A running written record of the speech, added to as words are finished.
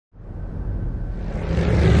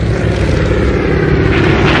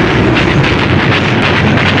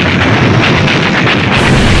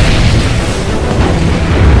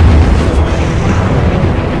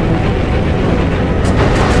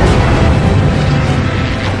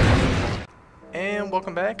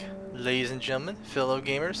welcome back, ladies and gentlemen, fellow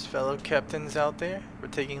gamers, fellow captains out there. We're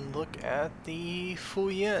taking a look at the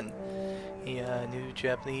Fujin, a new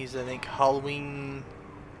Japanese, I think,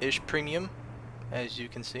 Halloween-ish premium, as you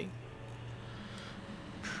can see.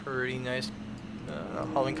 Pretty nice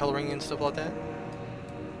Halloween coloring and stuff like that.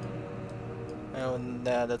 And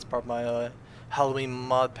that's part of my Halloween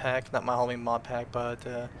mod pack, not my Halloween mod pack, but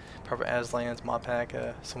part of Aslan's mod pack,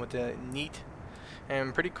 somewhat neat.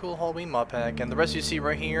 And pretty cool Halloween mod pack. And the rest you see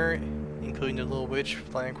right here, including the little witch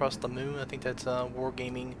flying across the moon, I think that's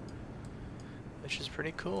Wargaming, which is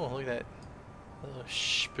pretty cool. Look at that little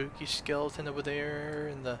spooky skeleton over there,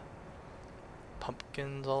 and the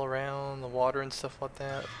pumpkins all around, the water and stuff like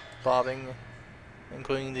that, bobbing,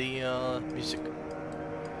 including the music.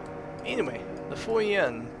 Anyway, the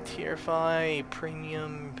Fujin Tier 5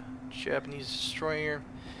 Premium Japanese Destroyer,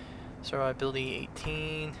 survivability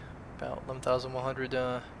 18. About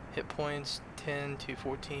 11,100 hit points, 10 to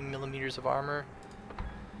 14 millimeters of armor,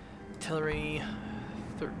 artillery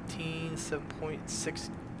 13, 7.6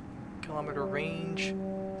 kilometer range,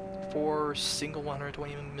 4 single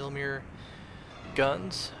 120 millimeter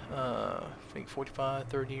guns, I think 45,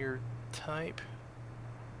 30 type,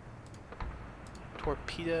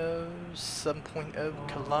 torpedoes 7.0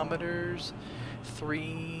 kilometers,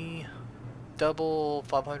 3 double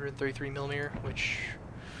 533 millimeter, which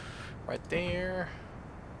right there,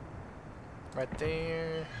 right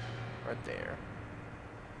there, right there.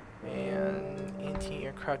 And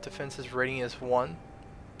anti-aircraft defenses rating is 1.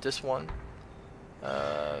 This one.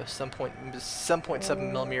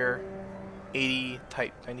 7.7 millimeter, 80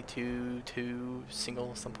 type 92 to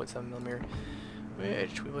single 7.7 millimeter,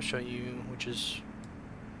 which we will show you, which is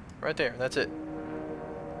right there. That's it.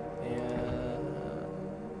 And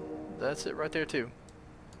that's it right there too.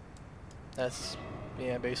 That's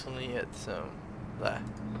basically it. So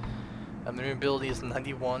maneuverability is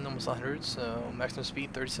 91, almost 100. So maximum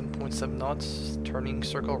speed 37.7 knots. Turning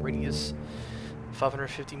circle radius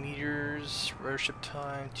 550 meters. Rotor ship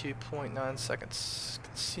time 2.9 seconds.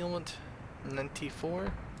 Concealment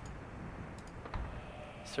 94.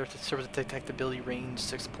 Surface detectability range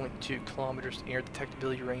 6.2 kilometers. Air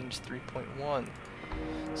detectability range 3.1.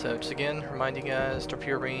 So just again, remind you guys,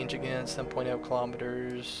 torpedo range again 7.0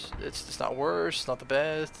 kilometers. It's not worse, it's not the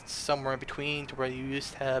best. It's somewhere in between to where you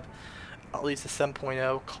used to have at least a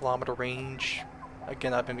 7.0 kilometer range.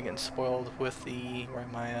 Again, I've been getting spoiled with the where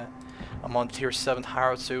am I at? I'm on tier 7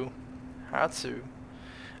 Hatsu at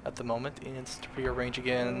the moment, and it's torpedo range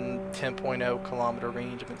again 10.0 kilometer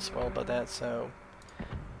range. I've been spoiled by that, so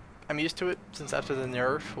I'm used to it since after the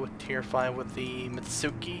nerf with tier 5 with the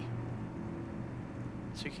Mitsuki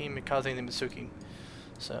Mikaze and Mitsuki,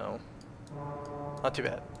 so not too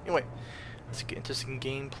bad. Anyway, let's get into some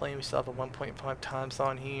gameplay. We still have a 1.5 times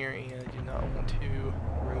on here, and I do not want to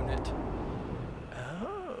ruin it.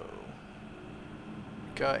 Oh,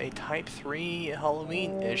 got a Type 3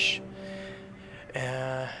 Halloween-ish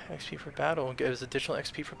XP for battle. Gives additional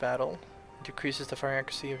XP for battle. Decreases the fire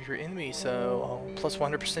accuracy of your enemy, so plus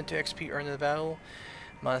 100% to XP earned in the battle,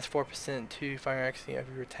 minus 4% to fire accuracy of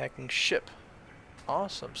your attacking ship.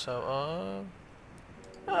 Awesome. So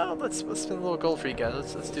let's spend a little gold for you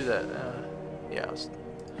guys. Let's do that. Yeah.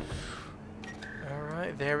 All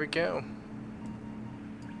right, there we go.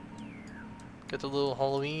 Got the little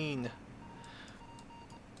Halloween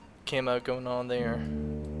camo going on there.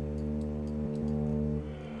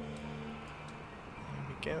 There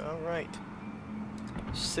we go. All right.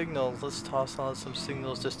 Signals. Let's toss on some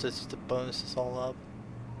signals just to bonus this all up.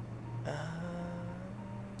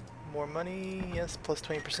 More money, yes, plus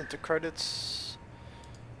 20% to credits.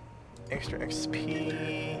 Extra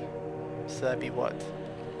XP. So that'd be what?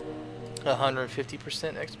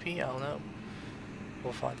 150% XP? I don't know.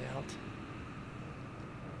 We'll find out.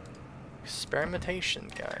 Experimentation,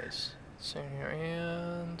 guys. So here,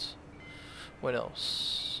 and what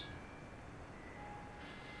else?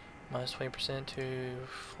 Minus 20% to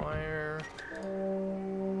fire.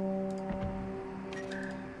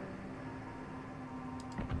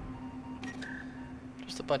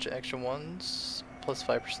 Just a bunch of extra ones, plus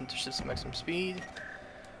 5% to ship's maximum speed.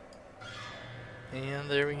 And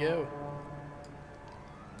there we go.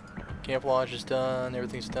 Camouflage is done,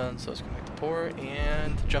 everything's done, so let's go back to port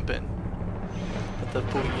and jump in with the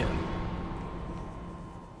Fujin.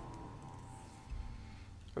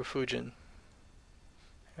 Or Fujin,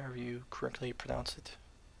 however you correctly pronounce it.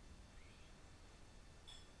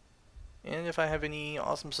 And if I have any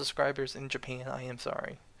awesome subscribers in Japan, I am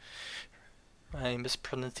sorry. My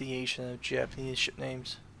mispronunciation of Japanese ship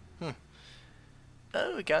names.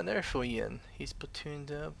 Oh, we got another Fujin. He's platooned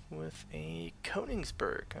up with a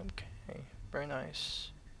Königsberg. Okay. Very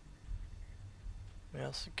nice. We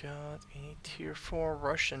also got a tier 4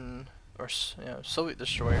 Russian or Soviet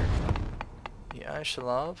destroyer. The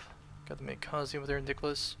Ashalov. Got the Mikaze over there,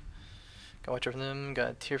 Nicholas. Got watch over them.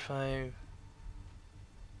 Got a tier 5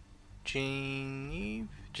 Geneve.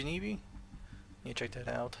 Need to check that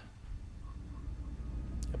out.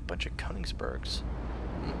 A bunch of Königsbergs.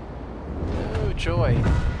 Oh joy.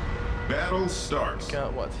 Battle starts.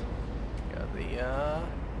 Got what? Got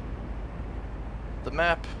the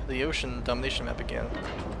map, the ocean domination map again.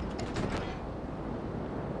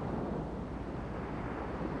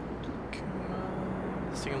 Come on.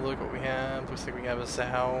 Let's take a look at what we have. Looks like we have a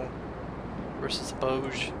Zhao versus a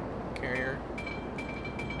Boj carrier.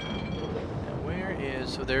 Now where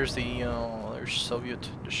is? So there's the there's Soviet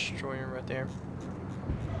destroyer right there.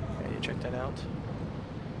 Okay, you check that out.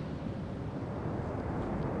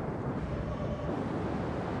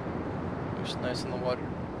 Looks nice in the water.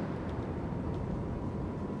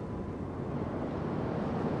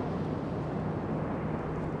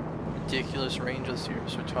 Ridiculous ranges here,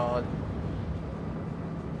 Sir Todd.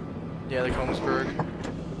 Yeah, the Königsberg. Yeah,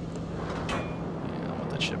 I want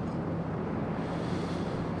that ship.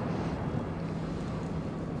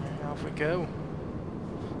 And off we go.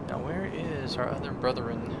 Now where is our other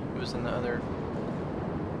brethren? Who's in the other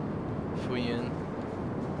Fujin?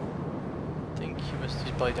 I think he's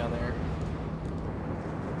probably down there.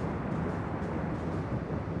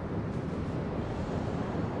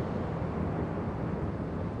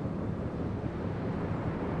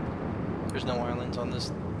 There's no islands on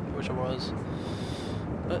this, which it was,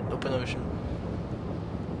 but open ocean.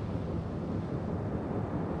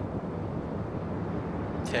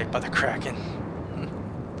 Attacked by the Kraken.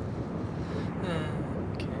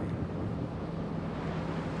 Okay.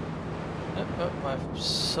 Oh, my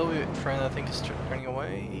Soviet friend, I think, is turning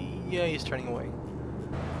away. Yeah, he's turning away.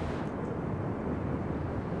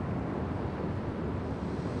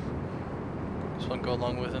 Just want to go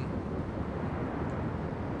along with him.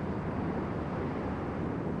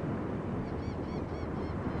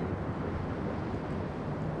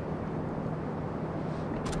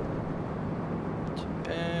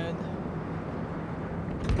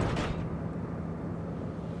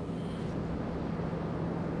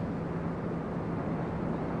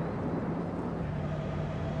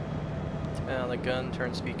 The gun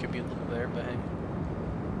turn speed could be a little there, but hey.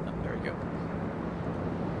 Oh, there we go.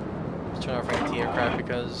 Let's turn off our anti-aircraft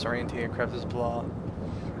because our anti-aircraft is blah.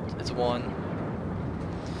 It's one.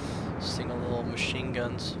 Single little machine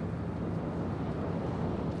guns.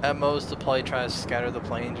 At most, they'll probably try to scatter the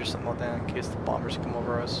planes or something like that in case the bombers come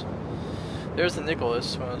over us. There's the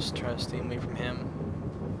Nicholas, so I was trying to stay away from him.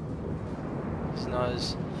 He's not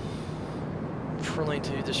as friendly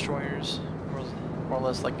to destroyers. More or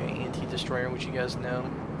less like an anti-destroyer, which you guys know.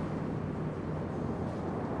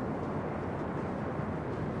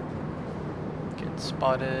 Get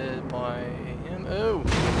spotted by him. Oh,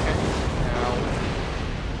 okay. Now.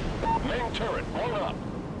 Main turret, blown up.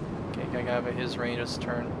 Okay, gotta get out of his range. Let's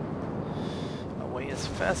turn away as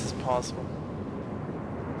fast as possible.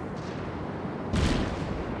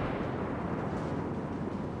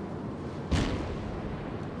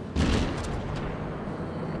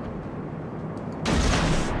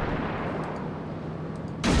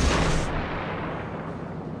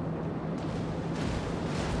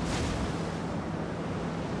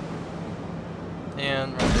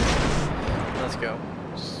 And right there. Let's go.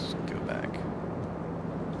 Let's go back.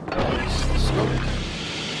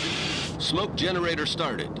 Smoke. Smoke generator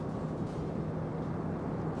started.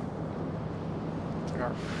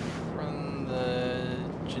 Our friend,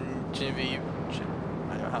 Genevieve.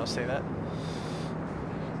 I don't know how to say that.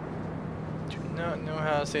 Do not know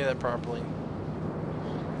how to say that properly.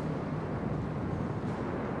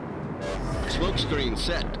 Smoke screen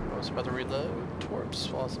set. I was about to reload. Torps.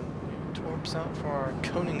 Awesome. Torps out for our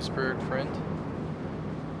Königsberg friend.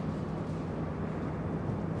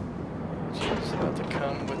 She's about to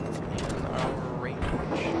come within our range.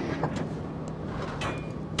 And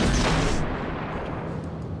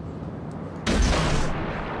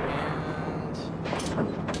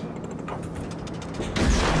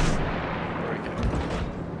there we go.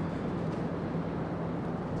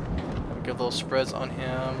 Have a good little spreads on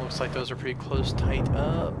him. Looks like those are pretty close, tight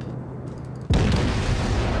up.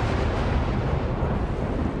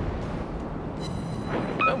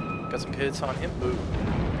 Got some hits on him. Ooh.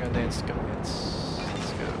 We're gonna dance.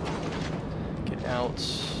 Let's go. Get out.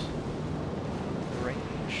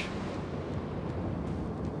 Range.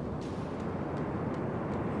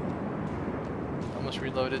 Almost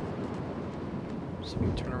reloaded. So we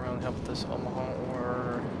can turn around and help with this Omaha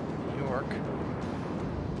or New York.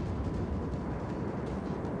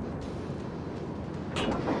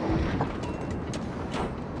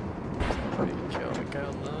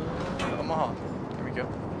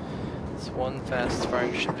 one fast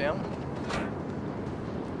firing ship down.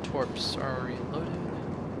 Torps are reloaded.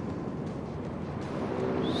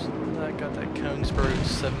 So I got that Kongsberg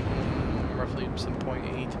roughly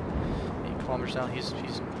 7.8 kilometers down. He's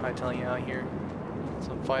hightailing out here.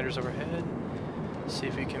 Some fighters overhead. See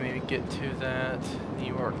if we can maybe get to that New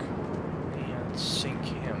York and sink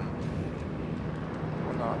him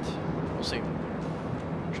or not. We'll see.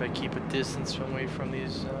 Try to keep a distance away from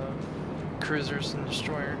these cruisers and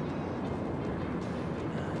destroyer.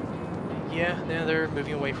 Yeah, they're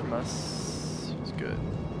moving away from us. It's good.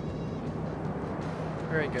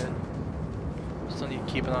 Very good. Still need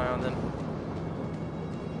to keep an eye on them.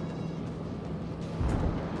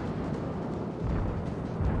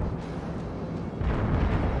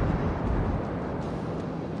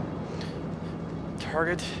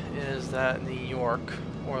 Target is that New York,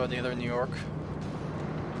 or the other New York.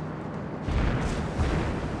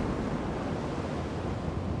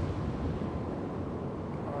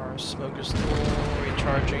 Our smoke is still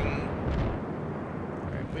recharging.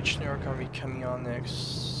 Alright, which New York are we coming on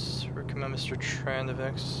next? We're coming on Mr.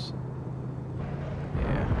 Trandovex.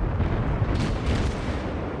 Yeah.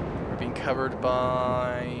 We're being covered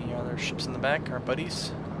by other ships in the back, our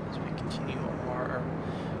buddies, as we continue on our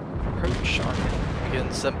approach on him. Again,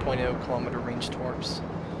 7.0 kilometer range torps.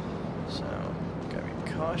 So, gotta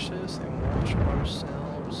be cautious and watch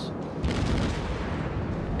ourselves.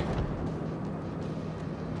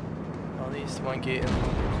 At least one get in a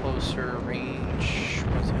little closer range.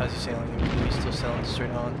 How's he sailing? He's still sailing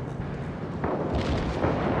straight on.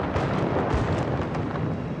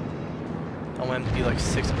 I want him to be like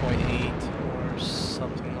 6.8 or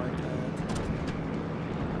something like that.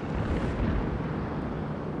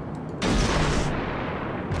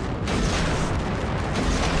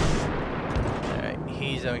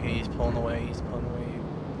 He's okay, he's pulling away,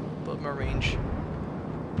 Above my range.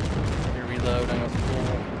 Let me reload, I'm gonna pull.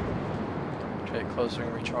 Try to get closer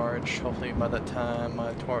and recharge. Hopefully by that time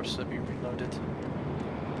my torps will be reloaded.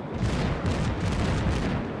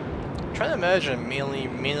 I'm trying to imagine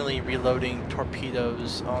manually reloading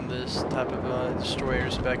torpedoes on this type of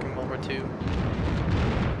destroyers back in World War II.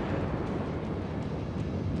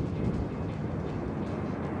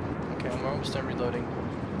 Okay, I'm almost done reloading.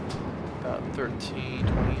 About 13,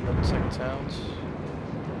 20, 11 seconds out.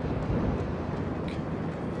 Okay.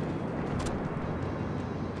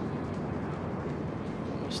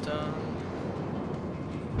 Almost done.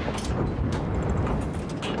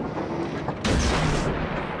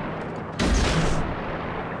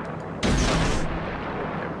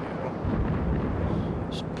 There we go.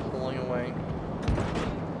 Just pulling away.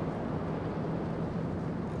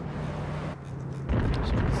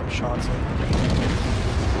 Just get some shots in.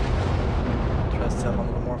 Test them on a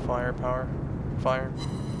little more fire.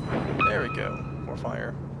 There we go. More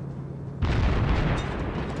fire.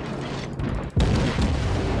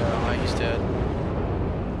 He's dead.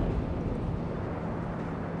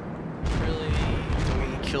 Really? I mean,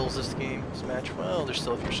 he kills this game, this match. Well, there's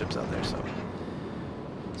still a few ships out there, so.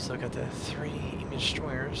 Still got the 3 image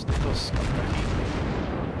destroyers. They both scumbacky.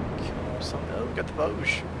 Kill some. Oh, we got the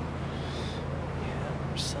Vosges. We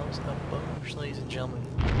have ourselves a Vosges, ladies and gentlemen.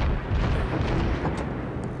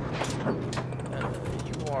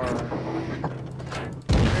 You are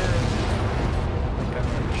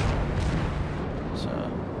so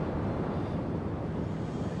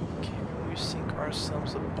can we sink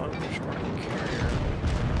ourselves a boat or a carrier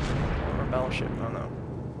or a battleship? I don't know.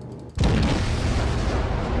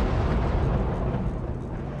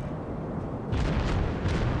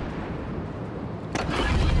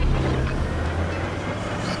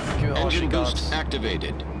 Engine boost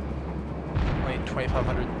activated.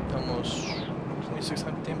 2,500, almost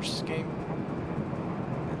 2,600 damage this game.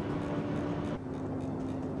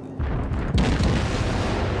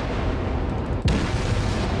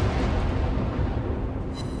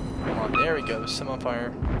 Come on, there we go, some on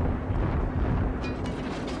fire.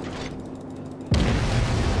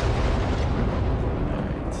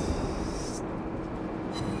 Alright.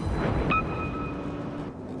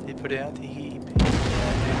 They put it out to heat.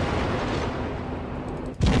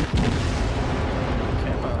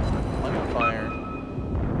 Fire.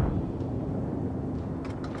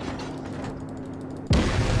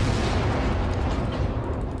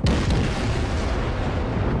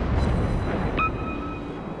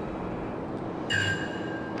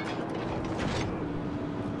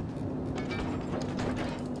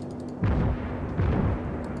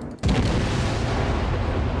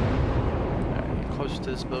 Alright, close to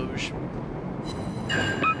this Vosges.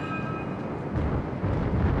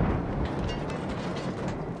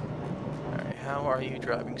 How are you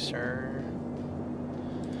driving, sir?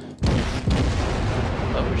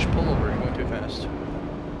 Oh, we should pull over. You're going too fast.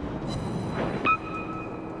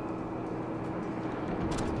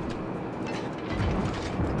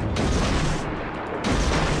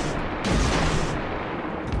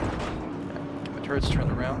 Get my turrets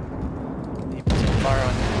turned around. He put some fire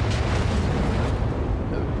on there.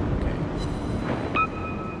 Oh, okay.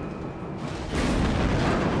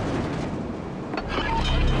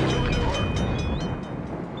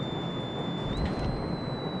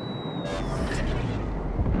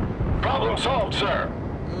 Problem solved, sir.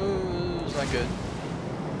 Ooh, it's not good.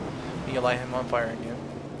 You can light him on fire again.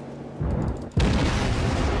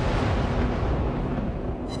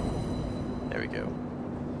 There we go.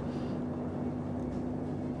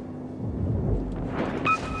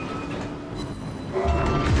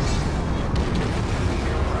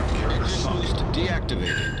 Boost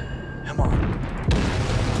deactivated. Come on.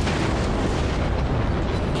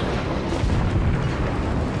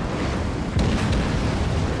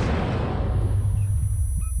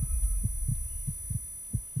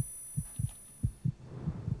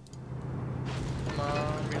 Come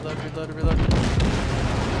on, reload.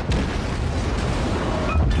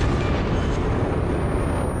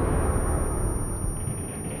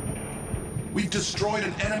 We've destroyed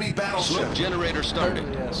an enemy battleship. Smoke generator started.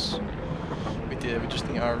 Oh, yes. We did. We just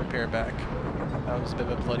need our repair back. That was a bit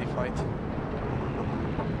of a bloody fight.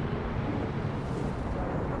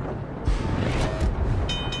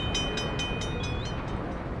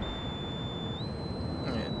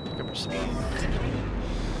 Alright, pick up our speed.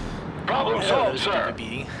 Problem solved, there's sir.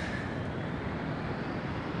 BB.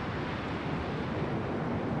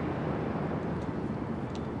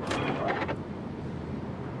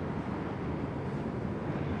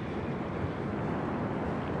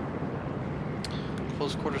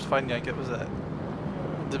 Close quarters fighting, I get was that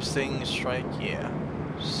devastating strike, yeah.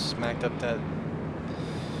 Smacked up that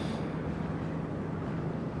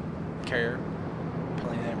carrier.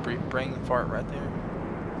 Playing that brain fart right there.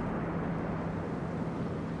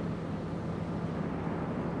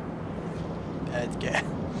 Bad guy.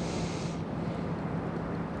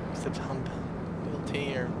 Except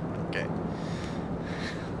humility or okay.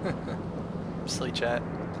 Silly chat.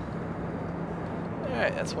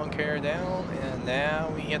 Alright, that's one carrier down, and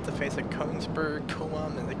now we have to face a Königsberg,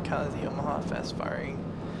 Kuam, and the Kazi Omaha fast-firing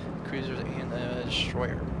cruisers and a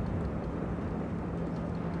destroyer.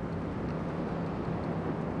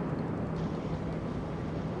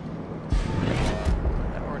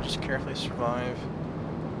 Or just carefully survive.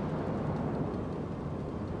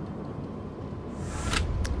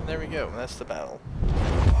 And there we go, that's the battle.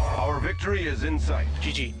 Our victory is in sight.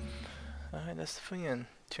 GG. Alright, that's the Fujin.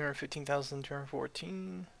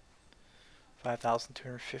 215,214.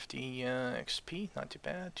 5,250 XP, not too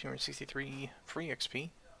bad. 263 free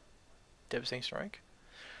XP. Devastating strike.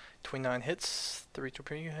 29 hits, 3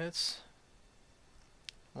 torpedo hits.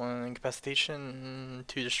 1 incapacitation,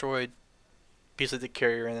 2 destroyed. Piece of the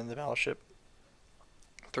carrier and then the battleship.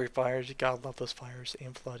 3 fires, you gotta love those fires,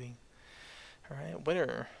 and flooding. Alright,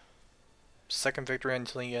 winner. Second victory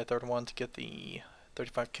until you get third one to get the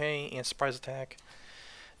 35k and surprise attack.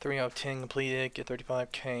 3 out of 10 completed, get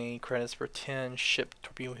 35k credits for 10 ship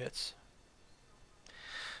torpedo hits.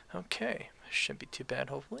 Okay, shouldn't be too bad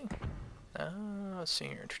hopefully. Let's see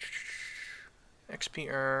here. XP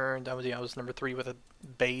earned, I was number 3 with a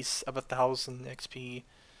base of 1,000 XP.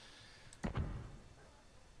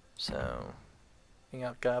 So, I think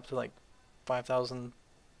I've got up to like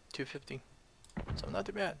 5,250. So not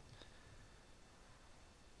too bad.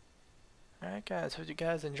 Alright guys, hope you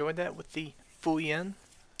guys enjoyed that with the Fujin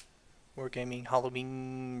Wargaming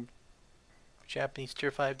Halloween Japanese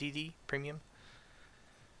Tier 5 DD Premium.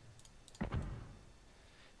 And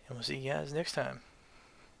we'll see you guys next time.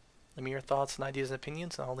 Let me your thoughts and ideas and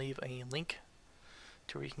opinions, and I'll leave a link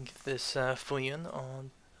to where you can get this Fujin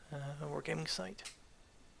on a Wargaming site.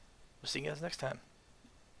 We'll see you guys next time.